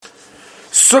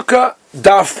Sukkah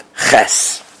Daf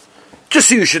Ches. Just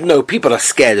so you should know, people are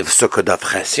scared of Sukkah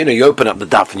Daf Ches. You know, you open up the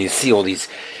Daf and you see all these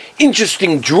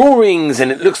interesting drawings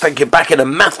and it looks like you're back in a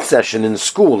math session in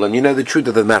school. And you know, the truth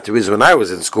of the matter is, when I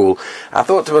was in school, I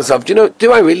thought to myself,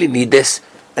 do I really need this?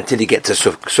 Until you get to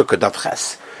Sukkah Daf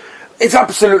Ches. It's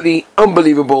absolutely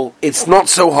unbelievable. It's not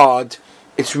so hard.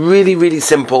 It's really, really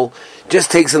simple. Just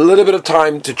takes a little bit of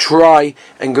time to try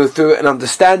and go through it and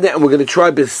understand it. And we're going to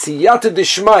try b'siyata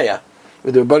d'shmaya,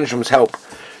 with the Rebbeinu Shalom's help,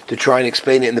 to try and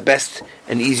explain it in the best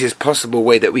and easiest possible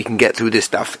way that we can get through this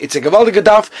stuff. It's a gewaldige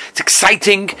daf. It's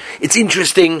exciting. It's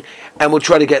interesting, and we'll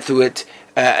try to get through it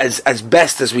as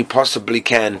best as we possibly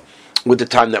can with the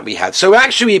time that we have. So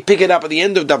actually, we pick it up at the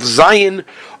end of Daf Zayin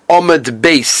Omad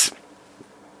Beis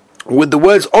with the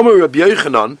words Omer Rabbi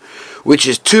Yochanan, which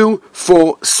is 2,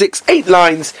 4, 6, 8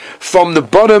 lines from the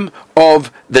bottom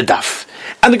of the daf.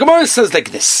 And the Gemara says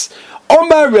like this: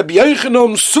 Omer Rabbi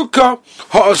Yochanan Sukkah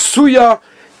Ha'asuya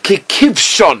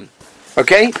Kikivshon.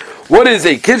 Okay? What is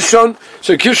a kivshon?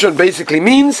 So kivshon basically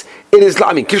means,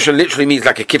 kivshon literally means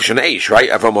like a kivshon eish, right?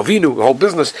 Avram Avinu, the whole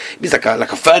business, it means like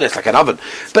a furnace, like an oven.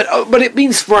 But it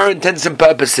means, for our intents and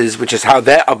purposes, which is how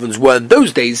their ovens were in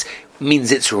those days,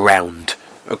 means it's round.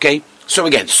 Okay? So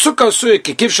again, sukkah suya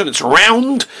kivshon, it's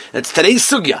round. That's today's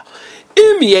sugya.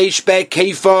 If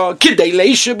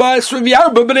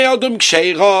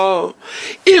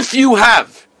you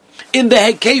have in the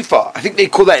hekefa, I think they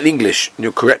call that in English, and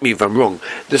you'll correct me if I'm wrong,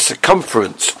 the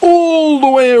circumference all the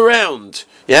way around,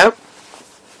 yeah?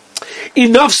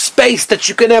 Enough space that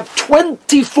you can have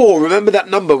 24, remember that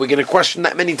number, we're going to question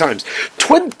that many times,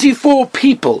 24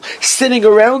 people sitting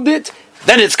around it,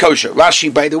 then it's kosher.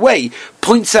 Rashi, by the way,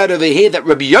 points out over here that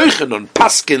Rabbi Yochanan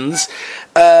paskins,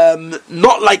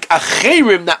 not like a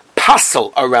cherim that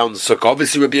passel around sukkah.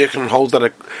 Obviously, Rabbi Yochanan holds that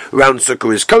a round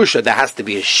sukkah is kosher. There has to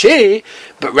be a shear,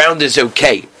 but round is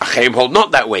okay. A cherim hold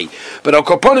not that way. But al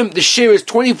koponim, the shear is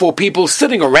 24 people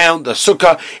sitting around the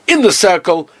sukkah in the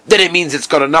circle. Then it means it's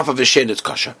got enough of a shear and it's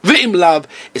kosher. V'im lav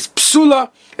is psula.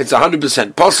 It's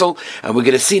 100% posel. And we're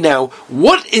going to see now,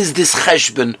 what is this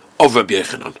cheshbon of Rabbi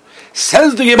Yochanan?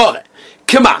 Says the Gemara,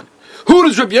 come on, who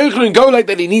does Rabbi Yochanan go like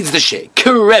that he needs the share?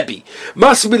 Rebbe.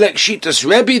 Must be like Shitas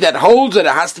Rebbe that holds that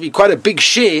it has to be quite a big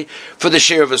share for the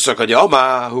share of a sukkah.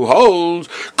 Yoma, who holds,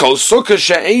 Kol sukkah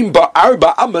she'ein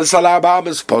ba'arba amas alaba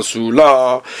amas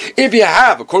pasula. If you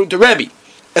have, according to Rebbe,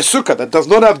 a sukkah that does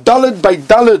not have dalad by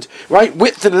dalad, right,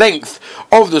 width and length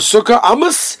of the sukkah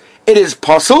amas, it is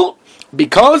pasul,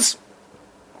 because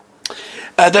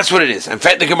that's what it is. In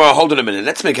fact, the Gemara, hold on a minute.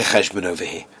 Let's make a cheshbon over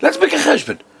here. Let's make a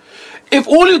cheshbon. If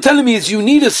all you're telling me is you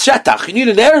need a shetach, you need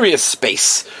an area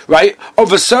space, right,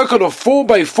 of a circle of 4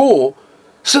 by 4,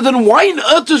 so then why on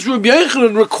earth does Rabbi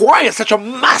Yochanan require such a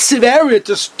massive area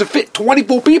to fit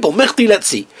 24 people? Mechti, let's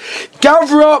see.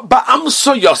 Gavra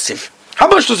ba'amso Yosef. How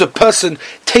much does a person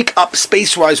take up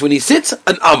space-wise when he sits?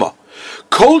 An amma.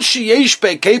 Kol sheyesh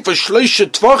be'kefa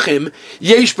shloisha tvachim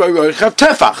yesh ba'roichav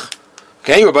tefach.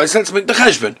 Okay, Rabbi said, let's make the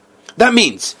cheshbon. That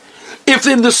means, if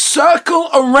in the circle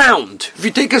around, if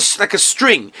you take a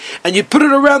string, and you put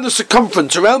it around the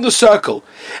circumference, around the circle,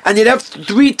 and you'd have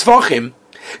 3 tvachim,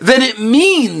 then it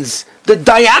means the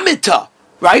diameter,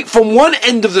 right, from one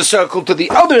end of the circle to the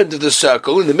other end of the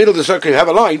circle, in the middle of the circle you have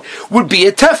a line, would be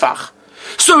a tefach.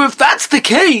 So if that's the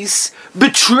case,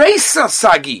 b'treisa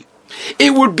sagi,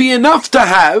 it would be enough to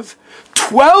have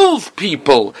 12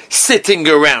 people sitting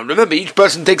around. Remember, each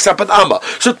person takes up an amma.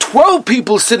 So 12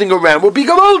 people sitting around would be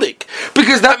gavaldik.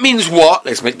 Because that means what?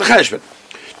 Let's make the cheshbon.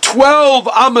 12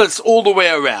 ammas all the way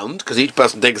around, because each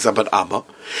person takes up an amma.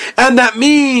 And that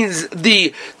means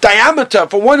the diameter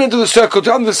from one end of the circle to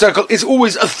the other end of the circle is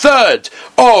always a third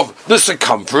of the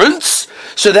circumference.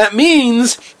 So that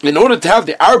means, in order to have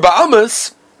the arba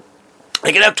ammas,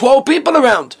 I can have 12 people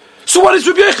around. So what does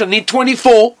Rabbi Yochanan need?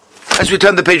 24. As we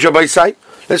turn the page, Rabbi Say,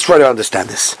 let's try to understand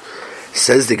this.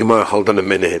 Says the Gemara, hold on a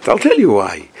minute. I'll tell you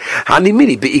why.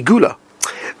 Hanimini be'igula.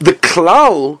 The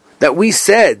klal that we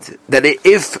said, that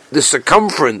if the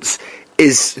circumference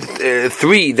is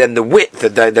 3, then the width,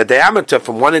 the diameter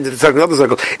from one end of the circle to the other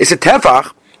circle, is a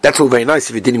tefach. That's all very nice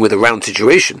if you're dealing with a round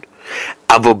situation.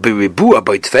 Avo b'ribua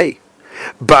b'tvei.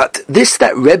 But this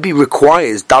that Rebbe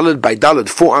requires, dalad by dalad,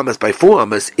 4 amas by 4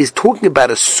 amas, is talking about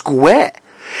a square.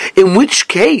 In which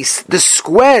case, the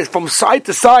square from side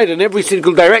to side in every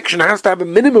single direction has to have a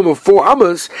minimum of 4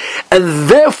 ammas, and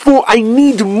therefore I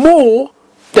need more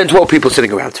than 12 people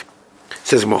sitting around.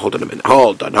 Says, well, hold on a minute.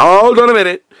 Hold on a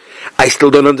minute. I still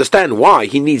don't understand why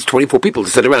he needs 24 people to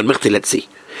sit around. Let's see.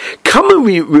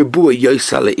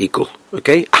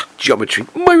 Okay? Geometry.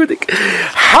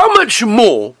 How much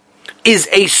more is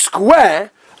a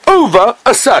square over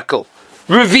a circle.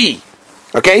 Revi.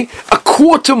 Okay? A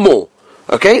quarter more.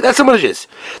 Okay? That's how much it is.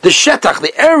 The shetach,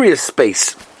 the area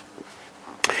space,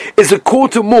 is a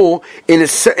quarter more in a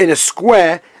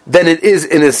square than it is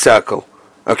in a circle.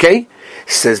 Okay?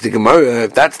 Says the Gemara,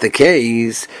 if that's the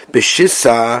case,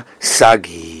 B'shisa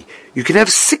Sagi. You can have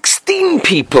 16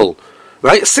 people,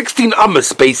 right? 16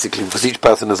 amas, basically, because each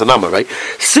person is an amma, right?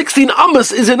 16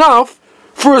 amas is enough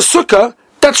for a sukkah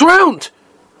that's round,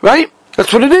 right?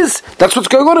 That's what it is. That's what's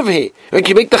going on over here. Like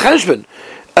you make the cheshbon,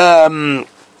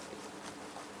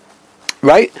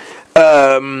 right?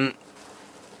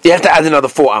 You have to add another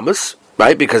 4 amas,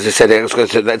 right? Because they said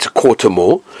that's a quarter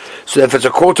more. So if it's a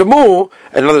quarter more,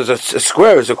 and another a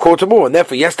square is a quarter more, and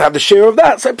therefore he has to have the share of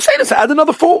that. So say this, add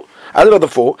another 4. Add another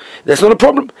 4. That's not a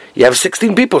problem. You have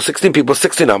 16 people,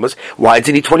 16 amas. Why does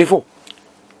he need 24?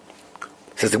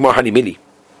 Says the Gemara Hani Mili.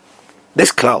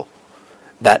 This klal,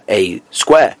 that a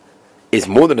square is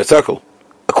more than a circle,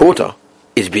 a quarter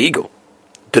is beagle.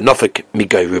 Denofik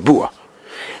migay ribua.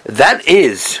 That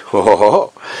is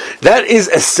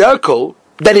a circle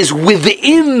that is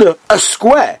within a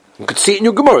square. You could see it in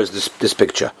your Gemara, this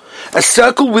picture. A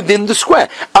circle within the square.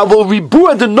 Avol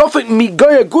ribua denofik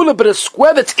migay agula, but a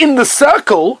square that's in the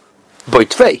circle,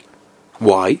 boitvei.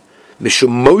 Why?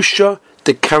 Mishum Moshe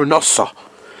de Karnosa.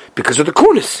 Because of the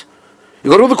corners. You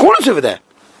got all the corners over there.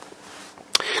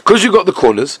 Because you got the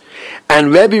corners,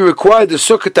 and Rebbe required the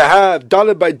sukkah to have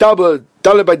daled by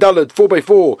daled, 4 by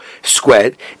 4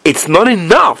 squared, it's not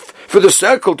enough for the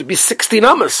circle to be 16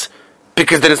 amas,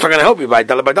 because then it's not going to help you by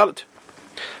daled by daled.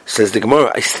 Says the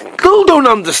Gemara, I still don't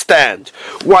understand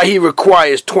why he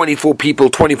requires 24 people,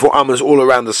 24 amas all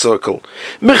around the circle.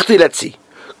 Michti, let's see.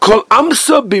 Kol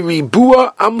amsa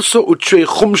biribua amsa utrei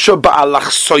chumsha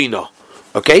ba'alachsoina.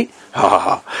 Okay?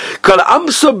 Kol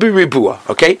amsa biribua.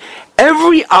 Okay?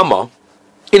 Every amma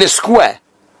in a square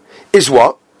is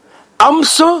what?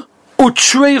 Amsa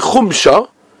utrei chumsha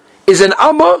is an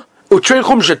amma utrei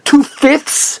chumsha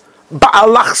 2/5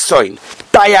 ba'alachsoin,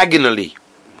 diagonally.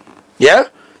 Yeah?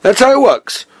 That's how it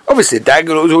works. Obviously,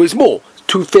 diagonal is always more.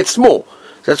 2/5 more.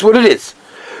 That's what it is.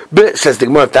 But, says the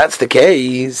Gemara, if that's the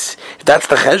case, if that's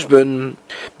the cheshbon,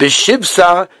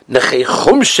 b'shivsa nechei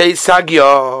chumshei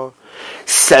sagya,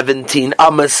 17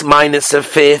 amas minus a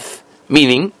fifth,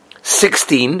 meaning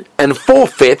 16 and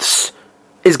 4/5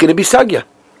 is going to be sagya,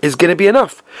 is going to be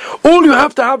enough. All you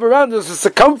have to have around as a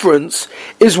circumference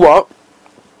is what?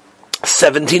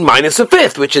 17 minus a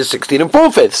fifth, which is 16 and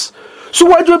 4/5. So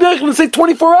why do Rabbi Yochanan say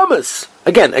 24 amas?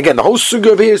 Again, the whole sugya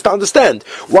over here is to understand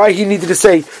why he needed to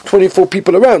say 24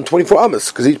 people around, 24 amas,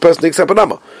 because each person takes up an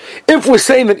amma. If we're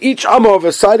saying that each amma of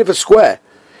a side of a square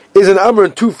is an amma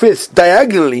and 2/5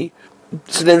 diagonally,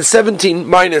 so then 17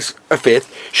 minus a fifth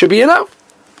should be enough.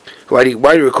 Why do you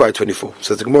require 24?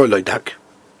 So the Gemara loidak.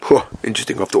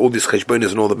 Interesting. After all these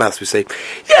cheshbonis and all the maths, we say,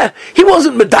 yeah, he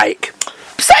wasn't medayik.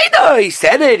 He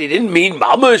said it. He didn't mean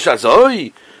mamash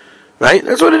azoi. Right?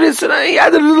 That's what it is. And he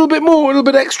added a little bit more, a little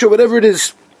bit extra, whatever it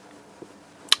is.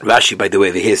 Rashi, by the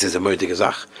way, here says a moedik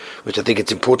azach, which I think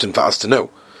it's important for us to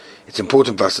know. It's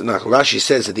important for us to know. Rashi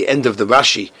says at the end of the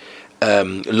Rashi,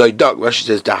 loidak, Rashi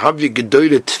says, "Dahavi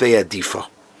gedoyle tvei adifa."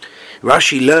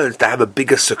 Rashi learns to have a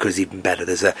bigger sukkah is even better.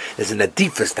 There's an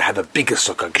adifas to have a bigger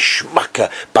sukkah, geshmaka,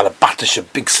 balabatish, a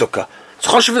big sukkah.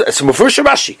 It's a mufresh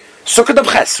Rashi. Sukkah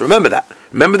dabches. Remember that.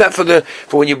 Remember that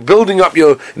for when you're building up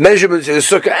your measurements in the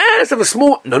sukkah. Let's have a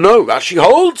small. No. Rashi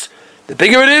holds. The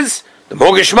bigger it is, the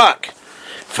more geschmack.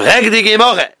 Frag die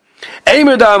Gemara.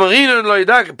 Eimer da amarina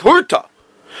loidak purta.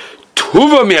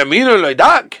 Tuva mi amina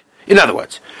loidak. In other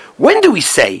words, when do we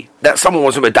say that someone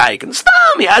was a medayik and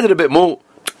he added a bit more?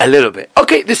 A little bit.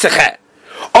 Okay, this is a chet.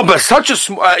 Oh, but such a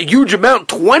huge amount,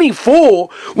 24,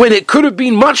 when it could have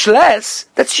been much less,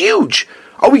 that's huge.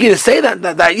 Are we going to say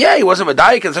that yeah, he wasn't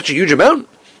medayik in such a huge amount?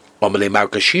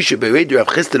 Misvaras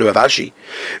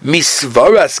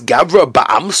Gavra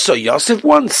Ba'amsa Yosef,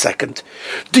 1 second.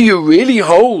 Do you really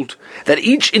hold that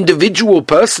each individual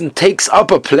person takes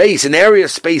up a place, an area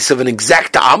space of an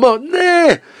exact amma?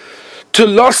 Nah. To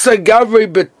Losa Gavre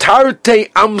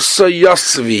Betarte Amsa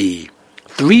Yosvi.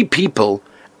 3 people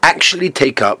actually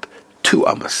take up 2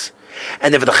 amas.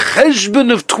 And if the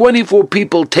cheshbon of 24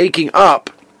 people taking up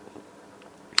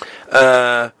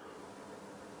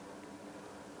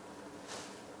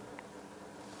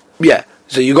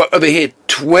so you got over here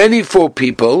 24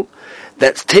 people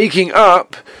that's taking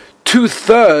up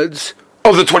 2/3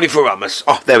 of the 24 amas.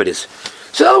 Oh, there it is.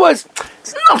 So in other words,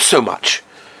 it's not so much.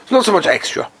 It's not so much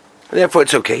extra. And therefore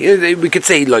it's okay. We could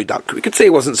say loidak. We could say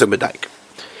it wasn't so medayik.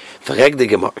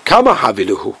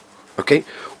 Okay,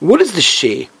 what is the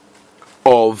share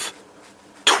of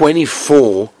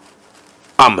 24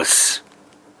 Amos.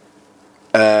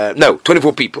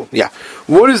 24 people. Yeah.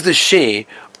 What is the share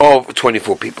of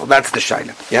 24 people? That's the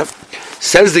shaila. Yeah.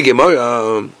 Says the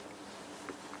Gemara.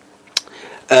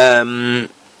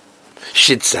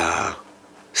 Shitza.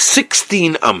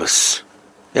 16 Amos.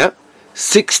 Yeah.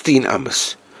 16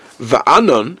 Amos.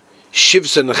 Va'anon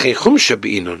shivsa nechechum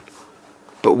shabi'inon.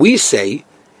 But we say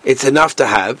it's enough to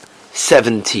have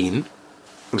 17.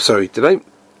 I'm sorry, did I?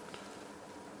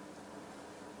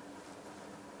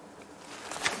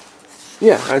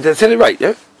 Yeah, I said it right,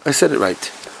 yeah? I said it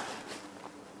right.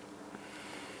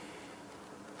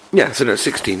 Yeah, I said it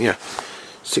 16, yeah.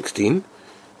 16.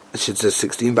 It should say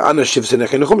 16, but Anna Shivs and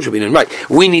Echenachum should be in. Right.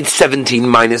 We need 17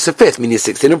 minus a fifth, meaning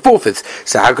 16 and 4/5.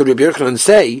 So how could Rabbi Yochanan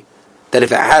say that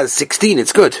if it has 16,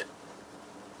 it's good?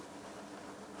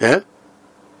 Yeah?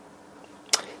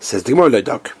 Says the Gemara,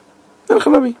 Lodak.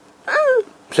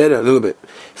 Say that a little bit.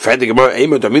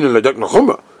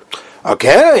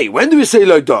 Okay, when do we say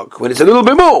Lodak? When it's a little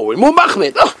bit more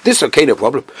machmed. Oh, this is okay, no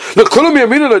problem. Look, Kulam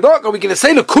Yamina Lodak, are we going to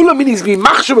say, look, Kulam means be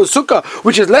machshav or sukkah,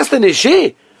 which is less than his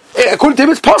share? According to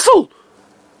him, it's possible.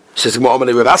 Says Rav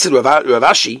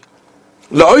Ashi.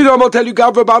 I'll tell you,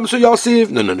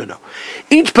 no.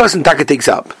 Each person takes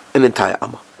up an entire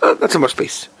amma. That's how much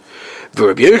space.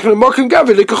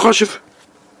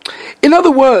 In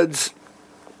other words,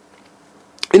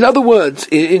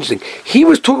 interesting. He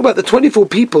was talking about the 24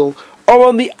 people are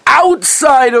on the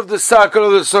outside of the circle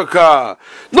of the sukkah,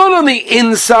 not on the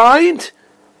inside,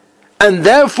 and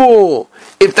therefore,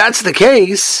 if that's the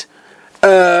case,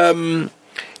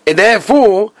 therefore,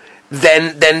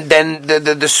 then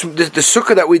the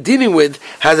sukkah that we're dealing with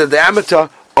has a diameter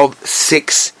of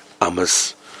 6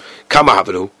 amas. Kama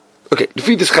havenu. Okay, to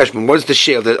feed this cheshbon, what is the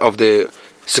share of the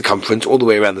circumference all the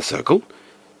way around the circle?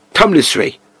 Tam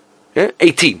lisrei. Yeah,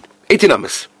 18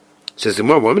 amas. Says the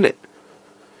more 1 minute.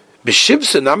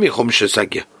 B'shivsa nami chomsha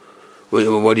sagya.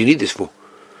 What do you need this for?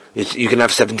 You can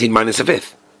have 17 minus a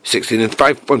fifth. 16 and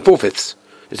 5.4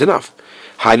 It's enough.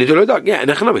 Yeah,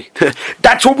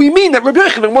 that's what we mean, that Rabbi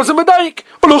Yochanan was a Madaik.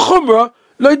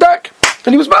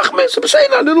 And he was Machmeh, so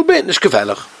saying a little bit.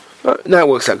 Now it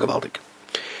works out Gavaldik.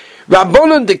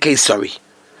 Rabbanon de Kesari,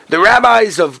 the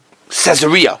rabbis of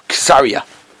Caesarea.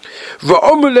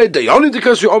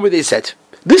 They said,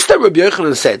 this that Rabbi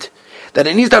Yochanan said, that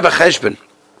it needs to have a cheshbon,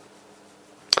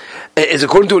 is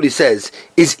according to what he says,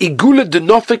 is igula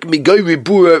denofik migoy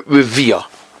ribura revia.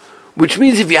 Which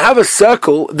means if you have a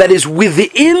circle that is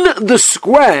within the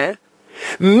square,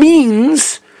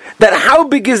 means that how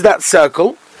big is that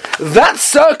circle? That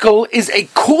circle is a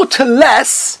quarter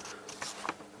less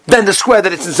than the square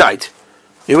that it's inside.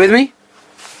 You with me?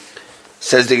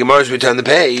 Says the Gemara as we turn the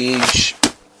page.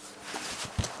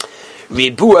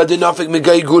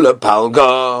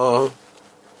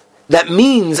 That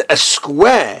means a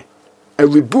square, a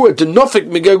ribua denofik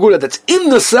megagula that's in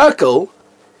the circle,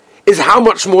 is how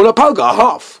much smaller palga?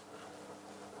 Half.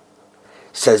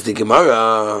 Says the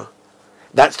Gemara.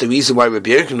 That's the reason why Rabbi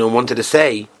Yochanan wanted to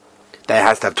say that it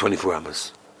has to have 24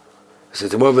 amas. Says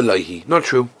the Gemara, not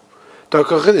true. You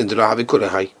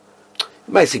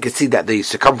might you can see that the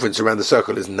circumference around the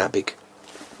circle isn't that big.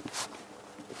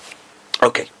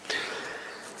 Okay.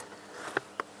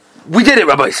 We did it,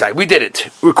 Rabbi Isai. We did it.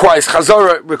 Requires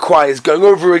chazara, requires going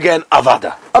over again.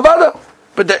 Avada.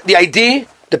 But the idea,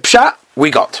 the pshat,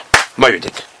 we got.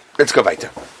 Moiridik. Let's go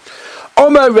weiter.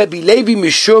 Omar Rabbi Levi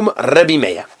Mishum Rabbi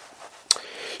Meir.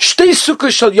 Shtei sukkah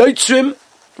shal yotzrim.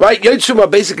 Right? Yotzrim are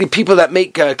basically people that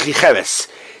make klicheres.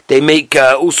 They make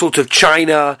all sorts of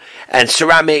china and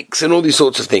ceramics and all these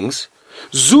sorts of things.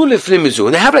 Zu lefnim zu.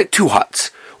 And they have like 2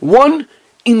 huts. One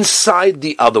inside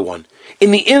the other one.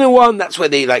 In the inner one, that's where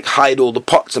they like hide all the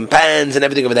pots and pans and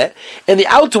everything over there. And the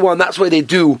outer one, that's where they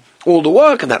do all the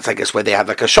work, and that's, I guess, where they have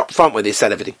like a shop front where they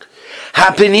sell everything.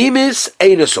 Hapenimis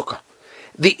eina sukkah.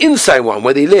 The inside one,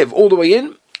 where they live all the way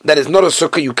in, that is not a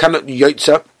sukkah, you cannot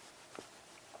yotza.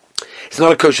 It's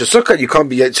not a kosher sukkah, you can't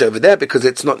be yotza over there, because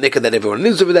it's not nikah that everyone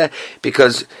lives over there,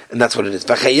 and that's what it is. And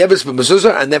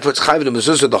therefore it's chayv the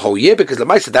mezuzah the whole year, because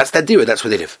Lamaisa, that's their dira, that's where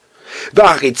they live. And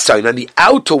the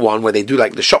outer one, where they do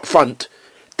like the shop front,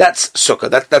 that's sukkah,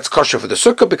 that's kosher for the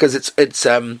sukkah, because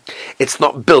it's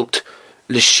not built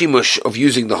l'shimush of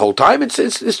using the whole time. It's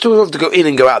to go in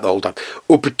and go out the whole time.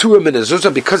 Upetuah min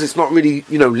azuzah, because it's not really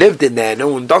lived in there. No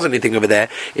one does anything over there.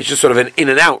 It's just sort of an in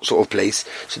and out sort of place.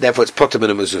 So therefore, it's potem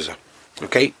min mezuzah.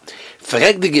 Okay.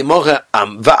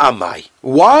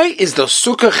 Why is the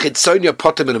sukkah chitzonia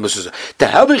potem min mezuzah? The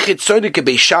helve chitzonia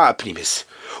kebeishah apnimis.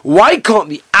 Why can't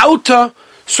the outer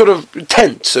sort of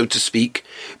tent, so to speak,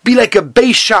 be like a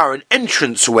beishar, an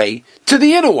entrance way to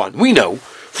the inner one? We know,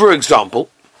 for example,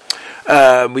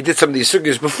 we did some of these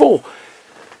sugyas before,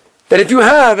 that if you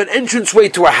have an entranceway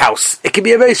to a house, it can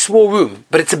be a very small room,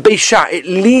 but it's a beisha, it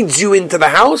leads you into the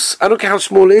house. I don't care how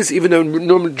small it is, even though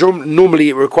normally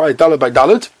it requires dalad by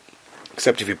dalad,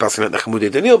 except if you're passing out the chamudi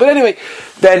Daniel. But anyway,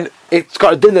 then it's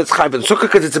got a din that's chayv and sukkah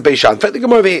because it's a beisha. In fact, the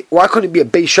Gemara over here, why couldn't it be a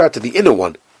beisha to the inner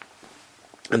one?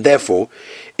 And therefore,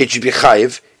 it should be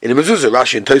chayv in a mezuzah.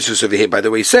 Rashi and Tosfos over here, by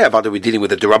the way, say about that we're dealing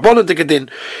with a derabanan tikadin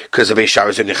because a beisha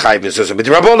is only chayv mezuzah with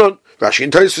derabanan. Rashi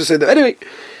and Tosfos say that anyway.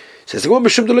 Says the Gemara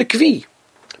mishum de kvi,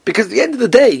 because at the end of the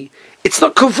day, it's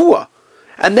not kavua,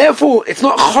 and therefore it's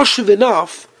not choshev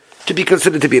enough to be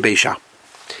considered to be a beisha.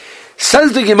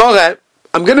 Says the Gemara,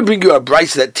 I'm going to bring you a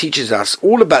brayso that teaches us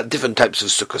all about different types of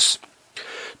sukkahs.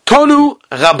 Tonu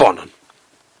Rabbanon,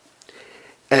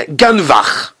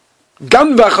 ganvach.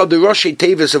 Ganvach are the Roshei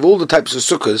Tevis of all the types of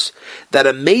sukkahs that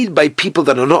are made by people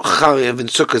that are not chayav in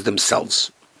sukkahs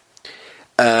themselves.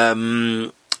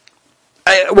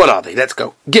 What are they? Let's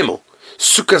go. Gimel,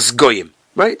 Sukkahs Goyim.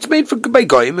 Right? It's made by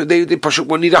Goyim. They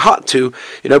won't need a hut to,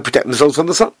 protect themselves from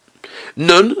the sun.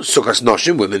 Nun, Sukkahs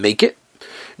Noshim, women make it.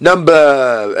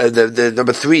 Number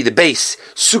 3, the base,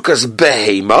 Sukkahs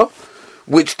Behema,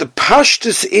 which the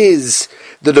pashtus is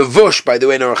the Levush, by the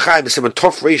way, in Arachaim,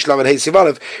 Tov Reish Lamed Hey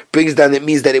Siv brings down, it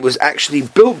means that it was actually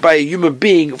built by a human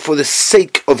being for the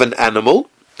sake of an animal.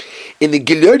 In the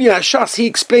Gilyonia Hashas, he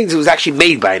explains it was actually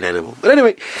made by an animal. But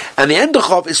anyway, and the end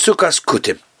of is Sukkahs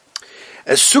Kutim.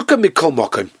 A Sukkah Mikol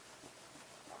Mokim.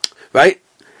 Right?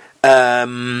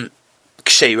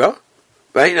 Ksheira.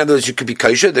 Right? In other words, you could be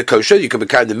kosher, you could be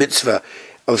carrying the mitzvah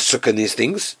of Sukkah and these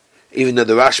things. Even though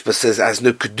the Rashba says it has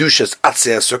no Kedushas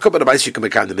Atzei Sukkah, but otherwise you can be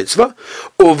carrying the mitzvah.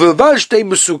 Or V'vajtei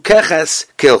Musukeches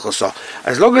Kilchosa.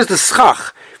 As long as the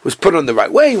schach was put on the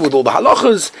right way, with all the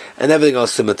halachas, and everything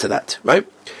else similar to that. Right?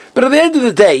 But at the end of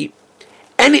the day,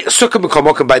 any sukkah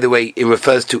b'komokim, by the way, it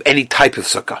refers to any type of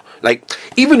sukkah. Like,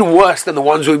 even worse than the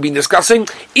ones we've been discussing,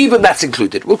 even that's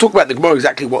included. We'll talk about the Gemara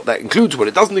exactly what that includes, what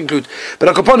it doesn't include.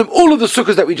 But upon him, all of the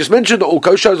sukkahs that we just mentioned are all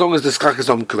kosher as long as the schach is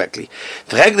on correctly.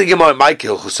 What does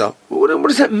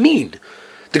that mean?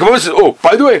 The Gemara says,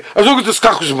 by the way, as long as the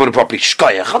schach was put properly,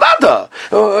 shkaya chavada.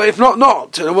 If not.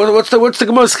 What's the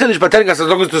Gemara's chiddush by telling us as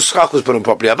long as the schach was put on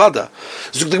properly, avada?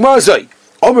 So the Gemara says,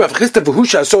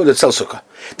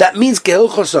 that means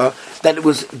that it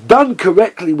was done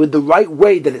correctly with the right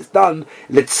way that it's done,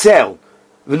 litzel,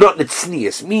 not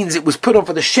litznius, means it was put on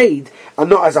for the shade and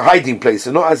not as a hiding place,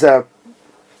 and not as a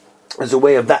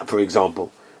way of that, for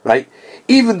example, right?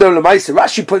 Even though Lamaisa,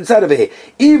 Rashi points out over here,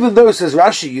 even though, says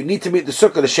Rashi, you need to make the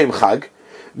sukkah l'shem chag,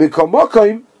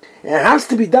 it has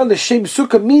to be done l'shem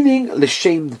sukkah, meaning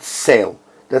l'shem tzel.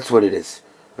 That's what it is,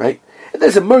 right? And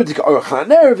there's a Murdik Aruch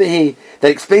HaNer over here that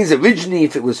explains originally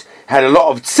if it had a lot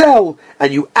of tzel,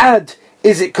 and you add,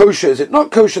 is it kosher, is it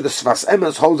not kosher? The Sfas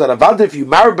Emes holds that Avada, if you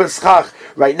marry B'schach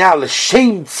right now,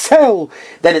 l'shem tzel,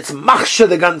 then it's machsha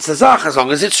the ganze Zach, as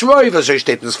long as it's roiv, as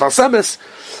steht in the Sfas Emes.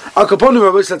 Al Kaponim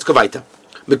Rabbi, let's go weiter.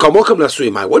 Mikol Mokum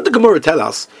Lasuyimai. What did the Gemara tell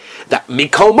us? That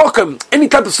Mikol Mokum, any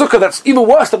type of sukkah that's even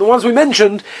worse than the ones we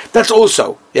mentioned, that's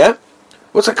also, yeah?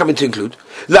 What's that coming to include?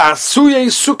 La Suye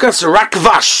Sukkahs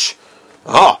Rakvash.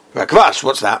 Rakvash,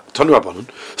 what's that? Tanu Rabbanon.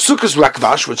 Sukkahs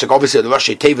Rakvash, which are obviously the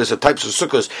Rashi Tevis of types of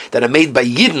sukkahs that are made by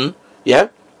Yidden, yeah?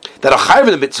 That are chayav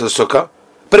in the mitzvah of sukkah,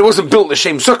 but it wasn't built in the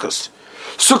same sukkahs.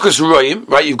 Sukkahs Royim,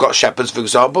 right? You've got shepherds, for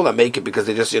example, that make it because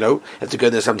they just, have to go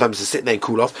there sometimes to sit there and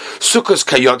cool off. Sukkahs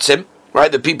Kayotzim,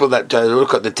 right? The people that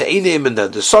look at the Te'inim and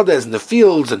the Sodes and the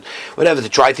fields and whatever to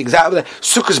try things out there.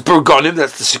 Sukkahs Burgonim,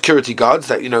 that's the security guards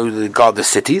that, they guard the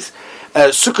cities.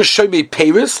 Sukkah Shomei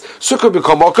Paris, Sukkah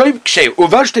B'Komokim, Kshay,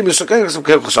 Uvashtem Sukkah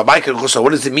Kelchosa. What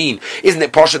does it mean? Isn't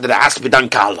it posher that it has to be done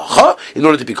kalacha in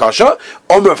order to be kosher?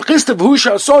 Omer Chista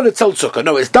V'Husha Asor Letzel Sukkah.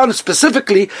 No, it's done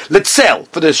specifically Letzel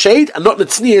for the shade and not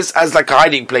Letznias as like a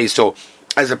hiding place or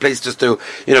as a place just to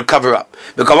cover up.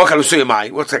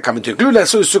 What's that coming to include?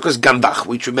 Sukkah's Ganvach,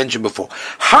 which we mentioned before.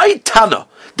 Hai Tana,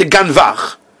 the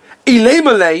Ganvach.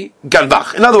 Ilemalei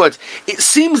Ganvach. In other words, it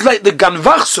seems like the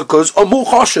Ganvach sukkahs are more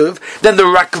choshev than the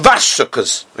Rakvash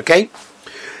sukkahs. Okay?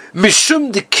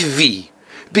 Mishum de Kvi.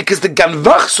 Because the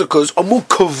Ganvach sukkahs are more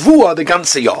kavua the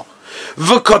Gansiyah.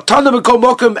 V'kotana Mikol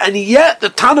Mokum, and yet the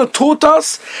Tana taught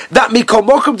us that Mikol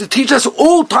Mokum to teach us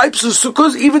all types of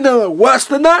sukkahs, even though they're worse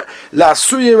than that, La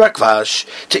Suye Rakvash,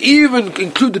 to even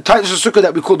include the types of sukkah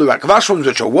that we call the Rakvash ones,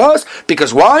 which are worse,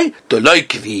 because why?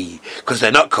 Deloikvi, because they're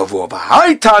not kavur. But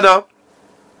Hai Tana,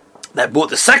 that brought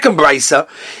the second brisa,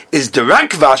 is the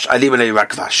Rakvash, Alimale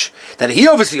Rakvash. That he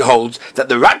obviously holds that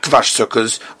the Rakvash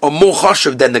sukkahs are more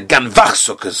choshev than the Ganvach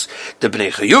sukkahs. The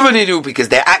Bnei Chayuvaninu, because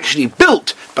they're actually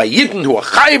built by Yidden who are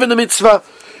chayiv in the mitzvah.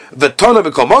 V'tona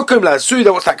b'kol mokum la'asui.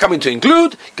 What's that coming to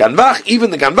include? Ganvach,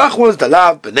 even the ganvach ones, the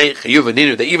lav b'nei chayuv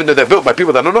v'ninu. That even though they're built by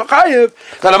people that are not chayiv,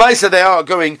 then Amaisa they are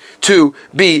going to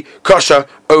be kosher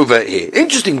over here.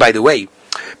 Interesting, by the way,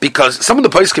 because some of the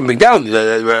poskim can bring down,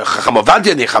 Chacham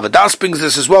Ovadia and Yechavadas brings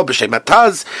this as well, B'Shem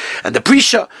Ataz, and the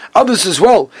Prisha, others as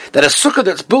well, that a sukkah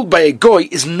that's built by a goy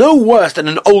is no worse than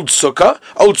an old sukkah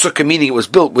meaning it was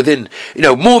built within,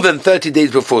 more than 30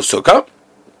 days before sukkah.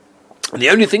 And the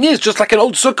only thing is, just like an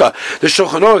old sukkah, the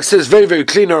Shulchan Aruch says very, very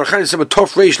clear, that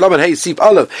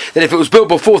if it was built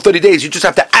before 30 days, you just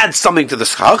have to add something to the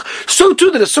schach. So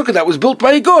too, that a sukkah that was built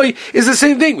by a goy is the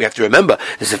same thing. We have to remember,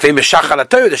 there's a famous Shachar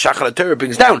HaTorah. The Shachar HaTorah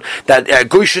brings down that a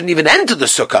goy shouldn't even enter the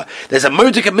sukkah. There's a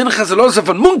Mordek and Minchas Elosaf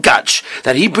and Munkach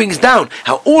that he brings down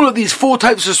how all of these 4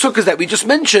 types of sukkahs that we just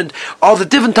mentioned are the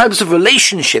different types of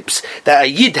relationships that a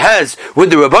Yid has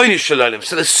with the Rabbeinu Shalom.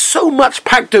 So there's so much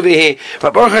packed over here.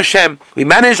 But Baruch Hashem, we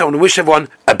managed. I want to wish everyone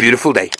a beautiful day.